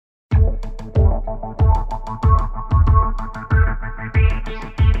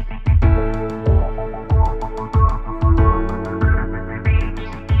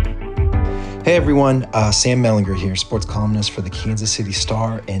Hey everyone, Sam Mellinger here, sports columnist for the Kansas City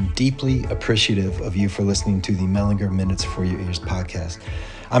Star, and deeply appreciative of you for listening to the Mellinger Minutes for Your Ears podcast.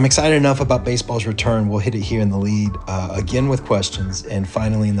 I'm excited enough about baseball's return. We'll hit it here in the lead, again with questions, and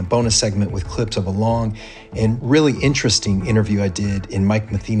finally in the bonus segment with clips of a long and really interesting interview I did in Mike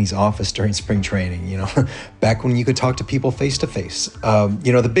Matheny's office during spring training, back when you could talk to people face to face.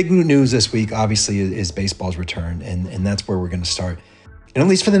 The big news this week, obviously, is baseball's return, and that's where we're going to start. And at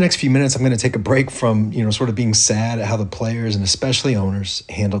least for the next few minutes, I'm going to take a break from, sort of being sad at how the players and especially owners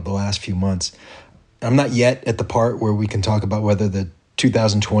handled the last few months. I'm not yet at the part where we can talk about whether the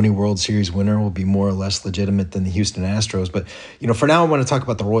 2020 World Series winner will be more or less legitimate than the Houston Astros. But, for now, I want to talk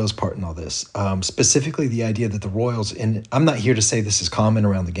about the Royals' part in all this, specifically the idea that the Royals, and I'm not here to say this is common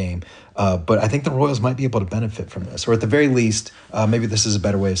around the game, but I think the Royals might be able to benefit from this, or at the very least, maybe this is a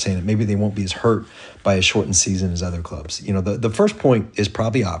better way of saying it. Maybe they won't be as hurt by a shortened season as other clubs. The first point is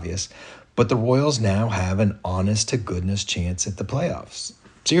probably obvious, but the Royals now have an honest-to-goodness chance at the playoffs.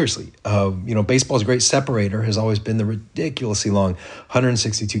 Seriously, baseball's great separator has always been the ridiculously long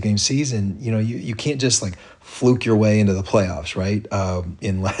 162-game season. You can't just fluke your way into the playoffs, right?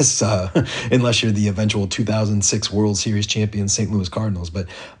 Unless you're the eventual 2006 World Series champion St. Louis Cardinals. But,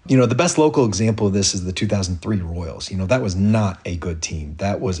 the best local example of this is the 2003 Royals. That was not a good team.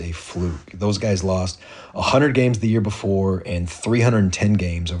 That was a fluke. Those guys lost 100 games the year before and 310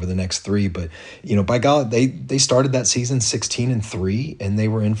 games over the next three. But, by God, they started that season 16-3, and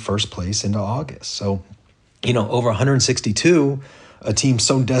they were in first place into August. So, over 162, a team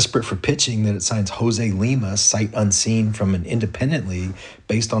so desperate for pitching that it signs Jose Lima, sight unseen, from an independent league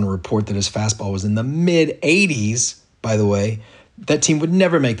based on a report that his fastball was in the mid-80s, by the way, that team would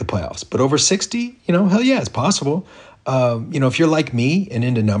never make the playoffs. But over 60, hell yeah, it's possible. If you're like me and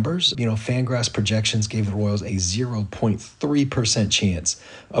into numbers, Fangraphs projections gave the Royals a 0.3% chance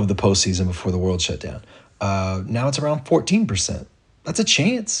of the postseason before the world shut down. Now it's around 14%. That's a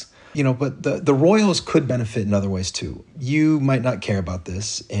chance. But the Royals could benefit in other ways too. You might not care about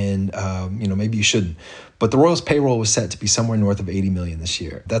this, and maybe you shouldn't. But the Royals' payroll was set to be somewhere north of $80 million this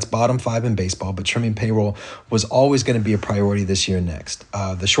year. That's bottom five in baseball, but trimming payroll was always going to be a priority this year and next.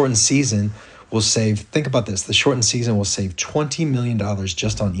 The shortened season will save, think about this, the shortened season will save $20 million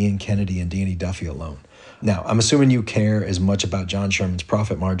just on Ian Kennedy and Danny Duffy alone. Now, I'm assuming you care as much about John Sherman's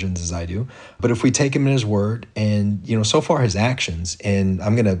profit margins as I do, but if we take him at his word and, so far his actions, and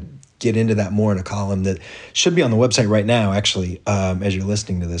I'm going to get into that more in a column that should be on the website right now, actually, as you're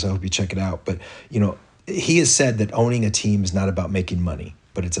listening to this. I hope you check it out. But, he has said that owning a team is not about making money,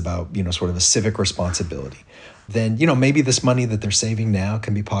 but it's about, sort of a civic responsibility. Then, maybe this money that they're saving now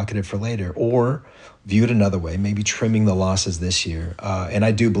can be pocketed for later, or viewed another way, maybe trimming the losses this year. And I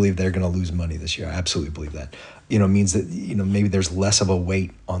do believe they're going to lose money this year. I absolutely believe that. Means that, maybe there's less of a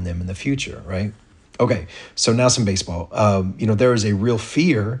weight on them in the future, right? Okay, so now some baseball. There is a real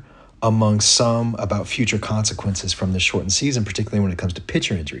fear among some about future consequences from the shortened season, particularly when it comes to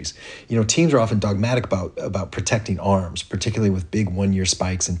pitcher injuries. Teams are often dogmatic about protecting arms, particularly with big one-year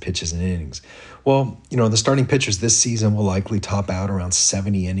spikes in pitches and innings. Well, the starting pitchers this season will likely top out around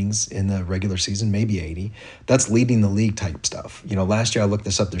 70 innings in the regular season, maybe 80. That's leading the league type stuff. Last year I looked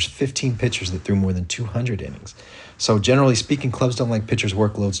this up. There's 15 pitchers that threw more than 200 innings. So generally speaking, clubs don't like pitchers'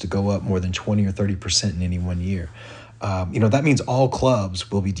 workloads to go up more than 20 or 30% in any 1 year. That means all clubs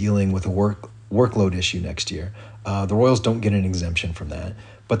will be dealing with a workload issue next year. The Royals don't get an exemption from that,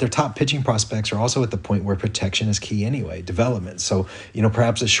 but their top pitching prospects are also at the point where protection is key anyway, development. So,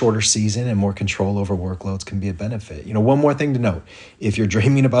 perhaps a shorter season and more control over workloads can be a benefit. One more thing to note, if you're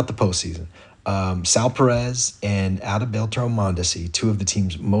dreaming about the postseason, Sal Perez and Adalberto Mondesi, two of the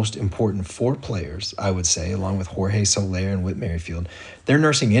team's most important four players, I would say, along with Jorge Soler and Whit Merrifield, they're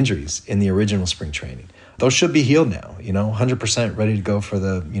nursing injuries in the original spring training. Those should be healed now, 100% ready to go for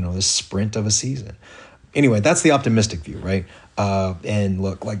the sprint of a season. Anyway, that's the optimistic view, right? And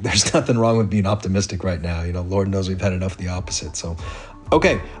look, there's nothing wrong with being optimistic right now. Lord knows we've had enough of the opposite. So,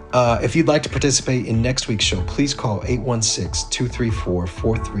 okay, if you'd like to participate in next week's show, please call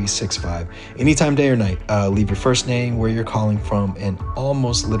 816-234-4365. Anytime, day or night. Leave your first name, where you're calling from, and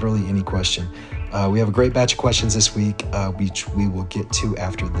almost literally any question. We have a great batch of questions this week, which we will get to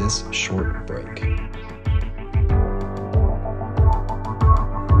after this short break.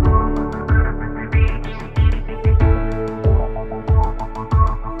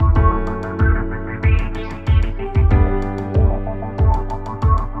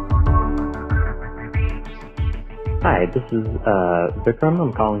 Hi, this is Vikram.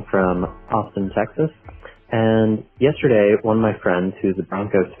 I'm calling from Austin, Texas. And yesterday, one of my friends, who's a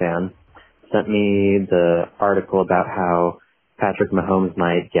Broncos fan, sent me the article about how Patrick Mahomes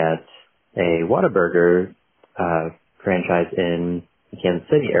might get a Whataburger franchise in the Kansas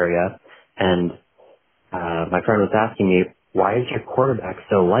City area, and my friend was asking me, why is your quarterback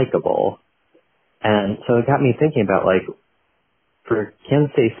so likable? And so it got me thinking about, like, for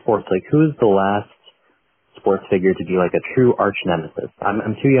Kansas City sports, like, who's the last sports figure to be like a true arch nemesis?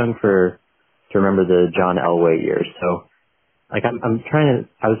 I'm too young to remember the John Elway years, so like I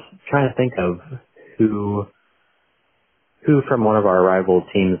was trying to think of who from one of our rival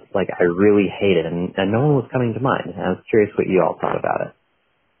teams like I really hated, and no one was coming to mind. And I was curious what you all thought about it.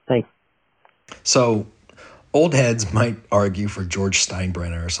 Thanks. So old heads might argue for George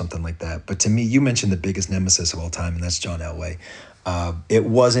Steinbrenner or something like that, but to me, you mentioned the biggest nemesis of all time, and that's John Elway. It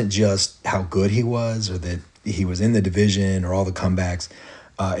wasn't just how good he was or that he was in the division or all the comebacks.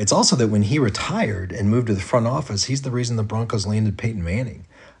 It's also that when he retired and moved to the front office, he's the reason the Broncos landed Peyton Manning.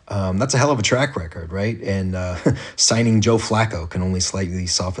 That's a hell of a track record, right? And signing Joe Flacco can only slightly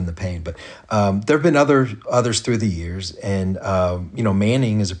soften the pain. But there have been others through the years, and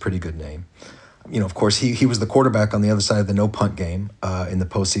Manning is a pretty good name. Of course, he was the quarterback on the other side of the no punt game in the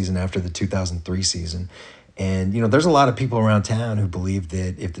postseason after the 2003 season. And, there's a lot of people around town who believe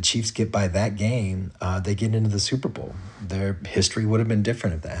that if the Chiefs get by that game, they get into the Super Bowl. Their history would have been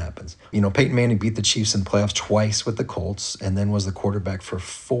different if that happens. Peyton Manning beat the Chiefs in the playoffs twice with the Colts and then was the quarterback for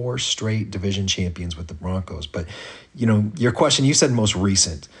 4 straight division champions with the Broncos. But, your question, you said most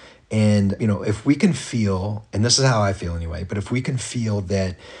recent. And, if we can feel, and this is how I feel anyway, but if we can feel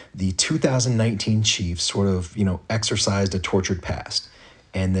that the 2019 Chiefs sort of, exercised a tortured past,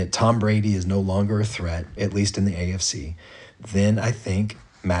 and that Tom Brady is no longer a threat, at least in the AFC, then I think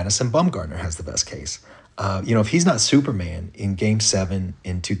Madison Bumgarner has the best case. If he's not Superman in Game 7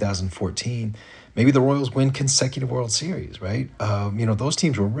 in 2014, maybe the Royals win consecutive World Series, right? Those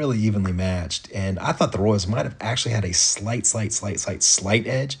teams were really evenly matched, and I thought the Royals might have actually had a slight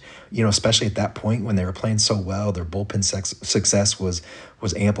edge, especially at that point when they were playing so well. Their bullpen success was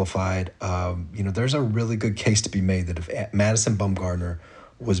amplified. There's a really good case to be made that if Madison Bumgarner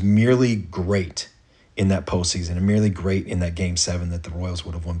was merely great in that postseason and merely great in that Game 7, that the Royals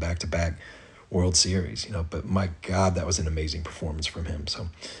would have won back-to-back World Series, but my God, that was an amazing performance from him. So,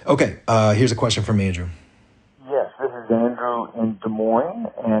 okay, here's a question from Andrew. Yes, this is Andrew in Des Moines,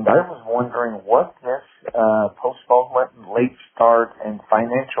 and I was wondering what this postponement, late start, and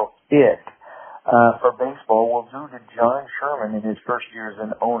financial hit for baseball will do to John Sherman in his first year as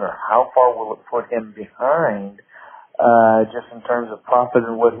an owner. How far will it put him behind, just in terms of profit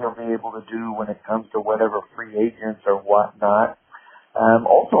and what he'll be able to do when it comes to whatever free agents or whatnot?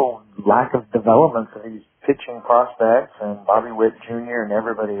 Also, lack of development for these pitching prospects and Bobby Witt Jr. and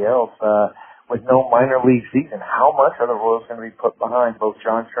everybody else with no minor league season. How much are the Royals going to be put behind both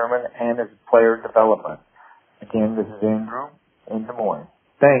John Sherman and his player development? Again, this is Andrew in Des Moines.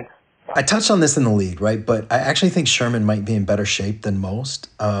 Thanks. I touched on this in the league, right? But I actually think Sherman might be in better shape than most.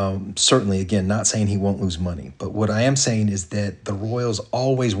 Certainly, again, not saying he won't lose money. But what I am saying is that the Royals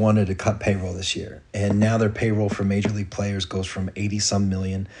always wanted to cut payroll this year. And now their payroll for major league players goes from 80-some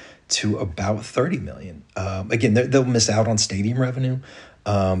million to about 30 million. Again, they'll miss out on stadium revenue.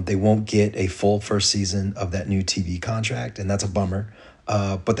 They won't get a full first season of that new TV contract, and that's a bummer.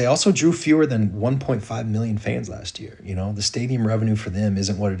 But they also drew fewer than 1.5 million fans last year. The stadium revenue for them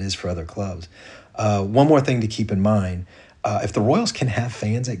isn't what it is for other clubs. One more thing to keep in mind, if the Royals can have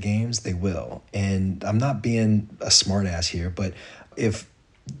fans at games, they will. And I'm not being a smartass here, but if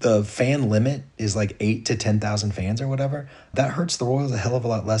the fan limit is like 8 to 10,000 fans or whatever, that hurts the Royals a hell of a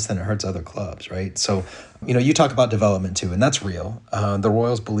lot less than it hurts other clubs, right? So, you talk about development too, and that's real. The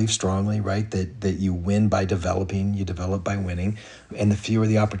Royals believe strongly, right, that you win by developing, you develop by winning, and the fewer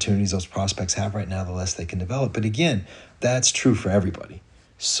the opportunities those prospects have right now, the less they can develop. But again, that's true for everybody.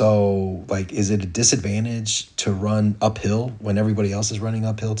 So, is it a disadvantage to run uphill when everybody else is running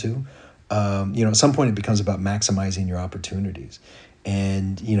uphill too? At some point it becomes about maximizing your opportunities.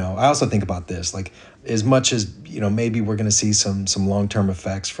 And, I also think about this, as much as, maybe we're going to see some long-term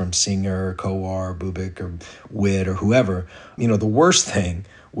effects from Singer, Kowar, Bubik, or Witt, or whoever, the worst thing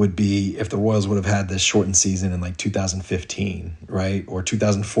would be if the Royals would have had this shortened season in 2015, right? Or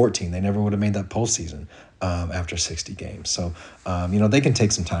 2014. They never would have made that postseason after 60 games. So, they can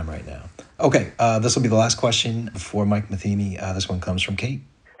take some time right now. Okay, this will be the last question for Mike Matheny. This one comes from Kate.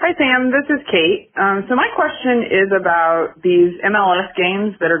 Hi, Sam. This is Kate. So my question is about these MLS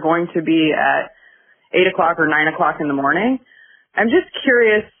games that are going to be at 8 o'clock or 9 o'clock in the morning. I'm just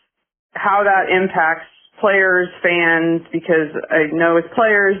curious how that impacts players, fans, because I know as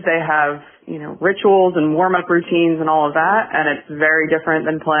players they have, rituals and warm-up routines and all of that, and it's very different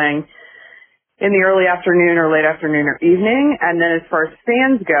than playing in the early afternoon or late afternoon or evening. And then as far as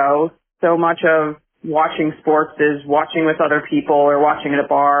fans go, so much of watching sports is watching with other people or watching at a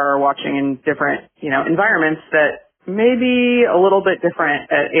bar or watching in different, environments that may be a little bit different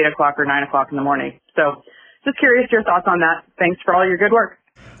at 8 o'clock or 9 o'clock in the morning. So just curious your thoughts on that. Thanks for all your good work.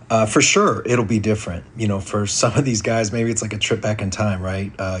 For sure, it'll be different. For some of these guys, maybe it's like a trip back in time,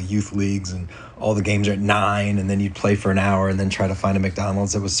 right? Youth leagues and all the games are at 9, and then you'd play for an hour and then try to find a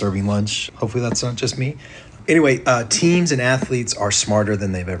McDonald's that was serving lunch. Hopefully that's not just me. Anyway, teams and athletes are smarter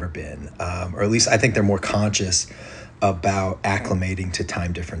than they've ever been, or at least I think they're more conscious about acclimating to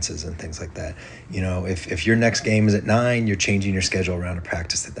time differences and things like that. If your next game is at 9, you're changing your schedule around to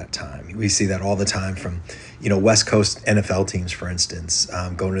practice at that time. We see that all the time from, West Coast NFL teams, for instance,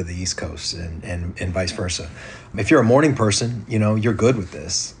 going to the East Coast and vice versa. If you're a morning person, you're good with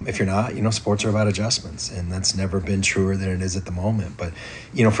this. If you're not, sports are about adjustments, and that's never been truer than it is at the moment. But,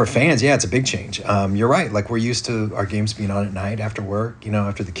 for fans, yeah, it's a big change. You're right. Like, we're used to our games being on at night after work,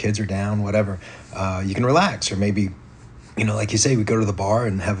 after the kids are down, whatever. You can relax, or maybe, like you say, we go to the bar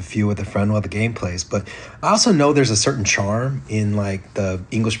and have a few with a friend while the game plays. But I also know there's a certain charm in, like, the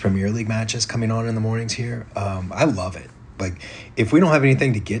English Premier League matches coming on in the mornings here. I love it. Like, if we don't have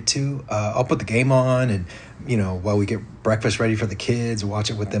anything to get to, I'll put the game on and, while we get breakfast ready for the kids, watch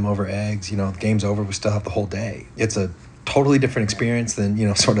it with them over eggs. The game's over, we still have the whole day. It's a totally different experience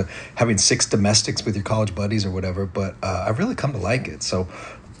than, sort of having 6 domestics with your college buddies or whatever. But I've really come to like it. So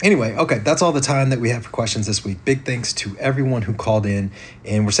anyway, okay, that's all the time that we have for questions this week. Big thanks to everyone who called in.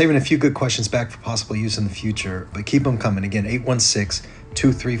 And we're saving a few good questions back for possible use in the future. But keep them coming. Again,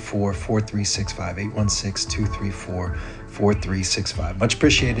 816-234-4365. 816-234-4365. Much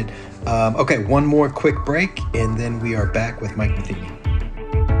appreciated. Okay, one more quick break, and then we are back with Mike Matheny.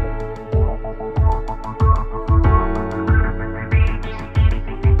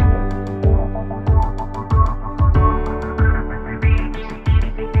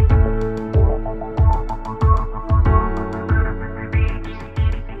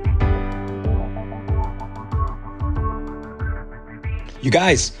 You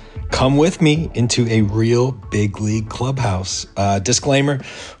guys, come with me into a real big league clubhouse. Disclaimer,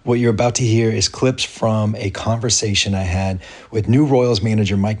 what you're about to hear is clips from a conversation I had with new Royals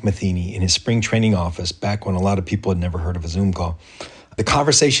manager Mike Matheny in his spring training office back when a lot of people had never heard of a Zoom call. The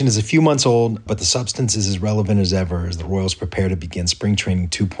conversation is a few months old, but the substance is as relevant as ever as the Royals prepare to begin spring training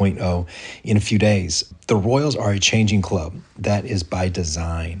 2.0 in a few days. The Royals are a changing club. That is by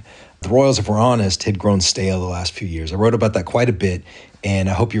design. The Royals, if we're honest, had grown stale the last few years. I wrote about that quite a bit, and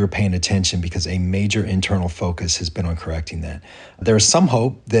I hope you were paying attention because a major internal focus has been on correcting that. There is some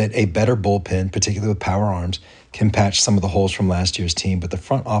hope that a better bullpen, particularly with power arms, can patch some of the holes from last year's team, but the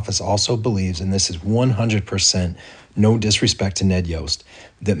front office also believes, and this is 100% no disrespect to Ned Yost,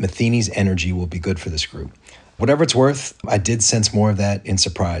 that Matheny's energy will be good for this group. Whatever it's worth, I did sense more of that in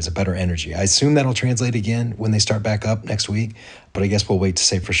Surprise, a better energy. I assume that'll translate again when they start back up next week, but I guess we'll wait to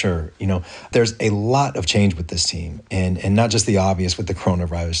say for sure. There's a lot of change with this team, and not just the obvious with the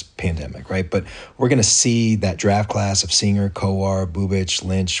coronavirus pandemic, right? But we're going to see that draft class of Singer, Kowar, Bubic,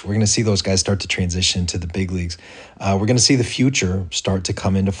 Lynch. We're going to see those guys start to transition to the big leagues. We're going to see the future start to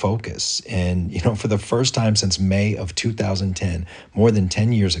come into focus. And, for the first time since May of 2010, more than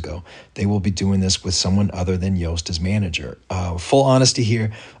 10 years ago, they will be doing this with someone other than Yost as manager. Full honesty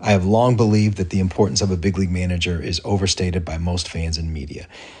here, I have long believed that the importance of a big league manager is overstated by most fans and media.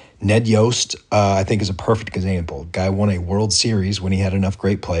 Ned Yost, I think, is a perfect example. Guy won a World Series when he had enough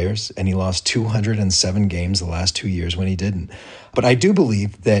great players, and he lost 207 games the last 2 years when he didn't. But I do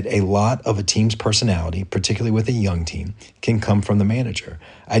believe that a lot of a team's personality, particularly with a young team, can come from the manager.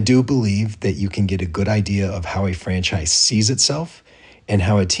 I do believe that you can get a good idea of how a franchise sees itself and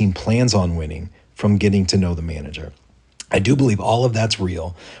how a team plans on winning from getting to know the manager. I do believe all of that's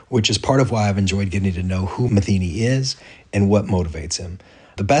real, which is part of why I've enjoyed getting to know who Matheny is and what motivates him.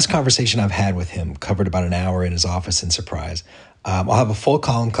 The best conversation I've had with him covered about an hour in his office in Surprise. I'll have a full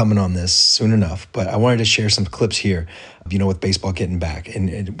column coming on this soon enough, but I wanted to share some clips here, with baseball getting back.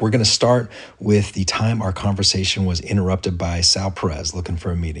 And we're going to start with the time our conversation was interrupted by Sal Perez looking for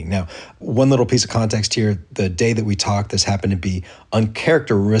a meeting. Now, one little piece of context here, the day that we talked, this happened to be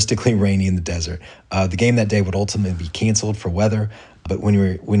uncharacteristically rainy in the desert. The game that day would ultimately be canceled for weather, but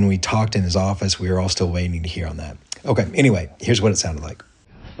when we talked in his office, we were all still waiting to hear on that. Okay, anyway, here's what it sounded like.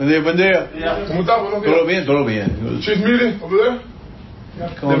 Buen día. Yeah. ¿Cómo está? Buenos días. Todo bien. Chief meeting over there?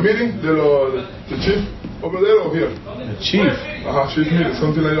 The meeting, the chief over there or here? The chief. Chief meeting,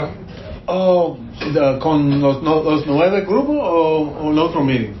 something like that. Oh, con los 9 grupos o el otro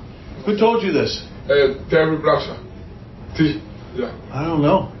meeting? Who told you this? Terry Bradshaw. T. Yeah. I don't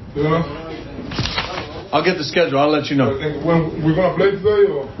know. You know? I'll get the schedule. I'll let you know. And when we're gonna play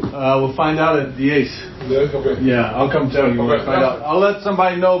today, or We'll find out at the 8th. yeah, okay. Yeah, I'll come tell you when I Okay. find out. I'll let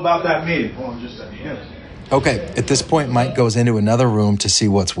somebody know about that meeting. Hold on just a second. Okay, at this point, Mike goes into another room to see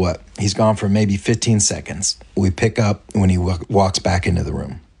what's what. He's gone for maybe 15 seconds. We pick up when he walks back into the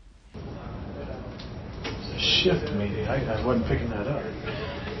room. It's a shift meeting. I wasn't picking that up.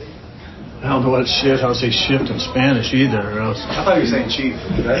 I don't know what shift. I would say shift in Spanish either. Or else. I thought you were saying chief.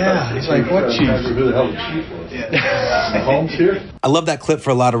 Yeah, it's like, what chief? Who the hell the chief was? Holmes here? I love that clip for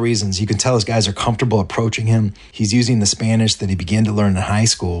a lot of reasons. You can tell his guys are comfortable approaching him. He's using the Spanish that he began to learn in high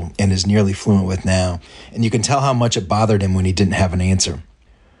school and is nearly fluent with now. And you can tell how much it bothered him when he didn't have an answer.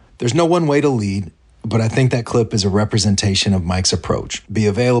 There's no one way to lead, but I think that clip is a representation of Mike's approach. Be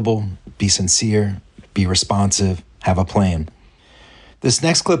available, be sincere, be responsive, have a plan. This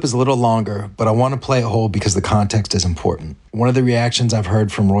next clip is a little longer, but I want to play it whole because the context is important. One of the reactions I've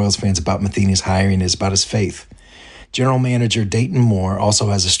heard from Royals fans about Matheny's hiring is about his faith. General Manager Dayton Moore also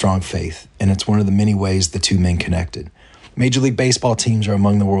has a strong faith, and it's one of the many ways the two men connected. Major League Baseball teams are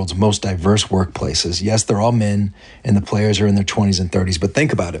among the world's most diverse workplaces. Yes, they're all men, and the players are in their 20s and 30s, but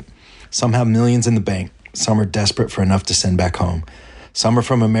think about it. Some have millions in the bank. Some are desperate for enough to send back home. Some are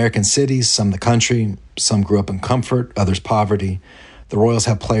from American cities, some the country. Some grew up in comfort, others poverty. The Royals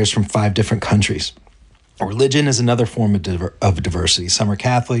have players from 5 different countries. Religion is another form of diversity. Some are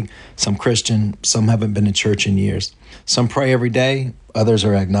Catholic, some Christian, some haven't been to church in years. Some pray every day, others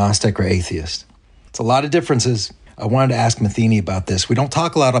are agnostic or atheist. It's a lot of differences. I wanted to ask Matheny about this. We don't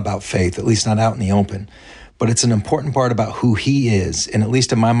talk a lot about faith, at least not out in the open, but it's an important part about who he is, and at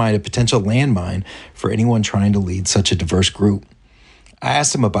least in my mind, a potential landmine for anyone trying to lead such a diverse group. I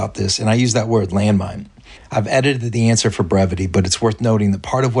asked him about this, and I use that word, landmine. I've edited the answer for brevity, but it's worth noting that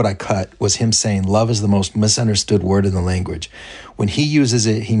part of what I cut was him saying love is the most misunderstood word in the language. When he uses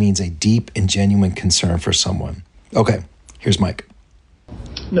it, he means a deep and genuine concern for someone. Okay, here's Mike.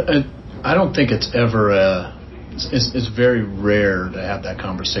 No, I don't think it's ever it's very rare to have that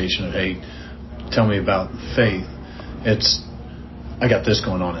conversation of, hey, tell me about faith. It's, I got this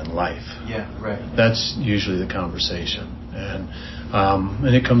going on in life. Yeah, right. That's usually the conversation. And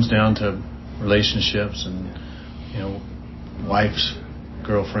it comes down to relationships and, wives,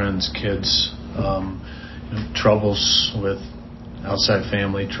 girlfriends, kids, troubles with outside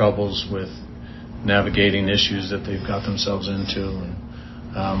family, troubles with navigating issues that they've got themselves into. And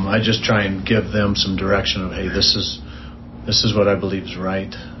I just try and give them some direction of, hey, this is what I believe is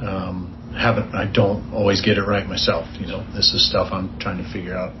right. I don't always get it right myself. This is stuff I'm trying to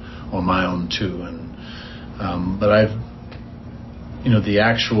figure out on my own too. And but I've, the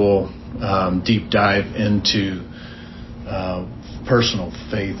actual deep dive into personal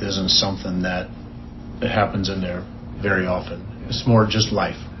faith isn't something that happens in there very often. It's more just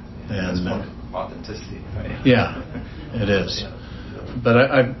life. And it's more authenticity, right? Yeah, it is.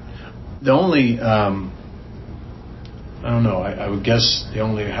 But the only, I don't know, I would guess the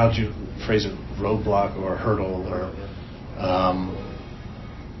only, how'd you phrase it, roadblock or hurdle or,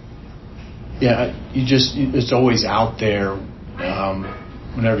 it's always out there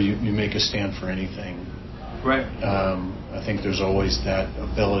whenever you make a stand for anything. Right. I think there's always that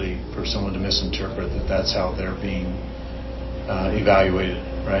ability for someone to misinterpret that that's how they're being evaluated,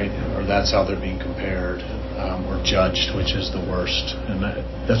 right? Or that's how they're being compared or judged, which is the worst. And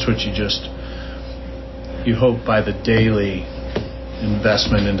that's what you hope by the daily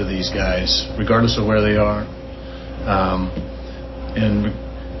investment into these guys, regardless of where they are, and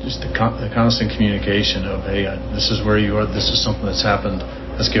just the constant communication of, hey, this is where you are, this is something that's happened,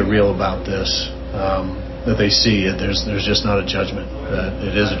 let's get real about this, that they see it. There's just not a judgment. That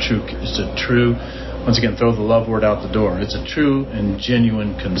it's a true, once again, throw the love word out the door. It's a true and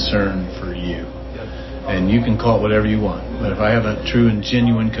genuine concern for you. And you can call it whatever you want. But if I have a true and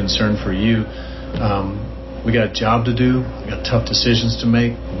genuine concern for you, we got a job to do. We got tough decisions to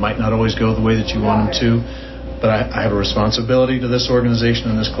make. It might not always go the way that you want them to. But I have a responsibility to this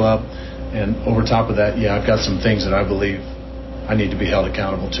organization and this club. And over top of that, I've got some things that I believe I need to be held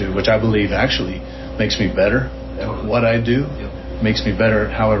accountable to, which I believe actually makes me better at what I do, makes me better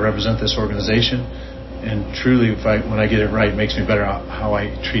at how I represent this organization. And truly, when I get it right, it makes me better at how I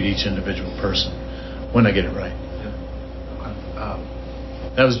treat each individual person when I get it right.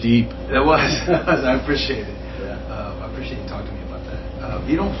 That was deep. That was. I appreciate it. I appreciate you talking to me about that.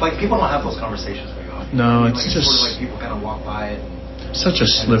 People don't have those conversations very often. No, it's just sort of like people kind of walk by it. Such a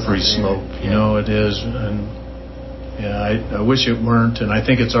slippery slope, it is. And I wish it weren't. And I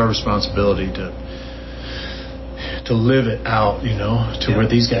think it's our responsibility to live it out, where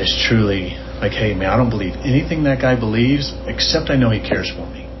these guys truly, like, hey, man, I don't believe anything that guy believes, except I know he cares for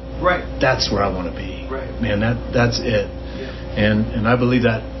me. Right. That's where I want to be. Right. man, that's it. And I believe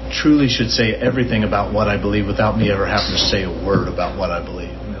that truly should say everything about what I believe without me ever having to say a word about what I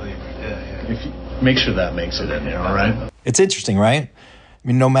believe. If you, make sure that makes it in there, all right? It's interesting, right? I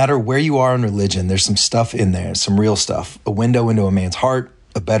mean, no matter where you are in religion, there's some stuff in there, some real stuff, a window into a man's heart,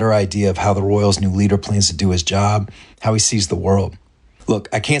 a better idea of how the Royals' new leader plans to do his job, how he sees the world. Look,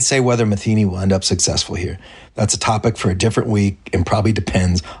 I can't say whether Matheny will end up successful here. That's a topic for a different week and probably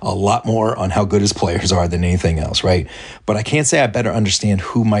depends a lot more on how good his players are than anything else, right? But I can't say I better understand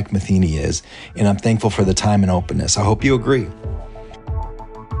who Mike Matheny is, and I'm thankful for the time and openness. I hope you agree.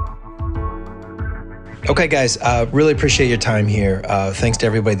 Okay, guys, really appreciate your time here. Thanks to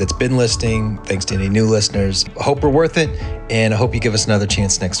everybody that's been listening. Thanks to any new listeners. I hope we're worth it, and I hope you give us another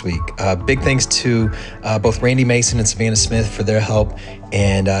chance next week. Big thanks to both Randy Mason and Savannah Smith for their help,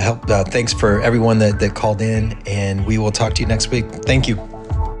 and thanks for everyone that called in, and we will talk to you next week. Thank you.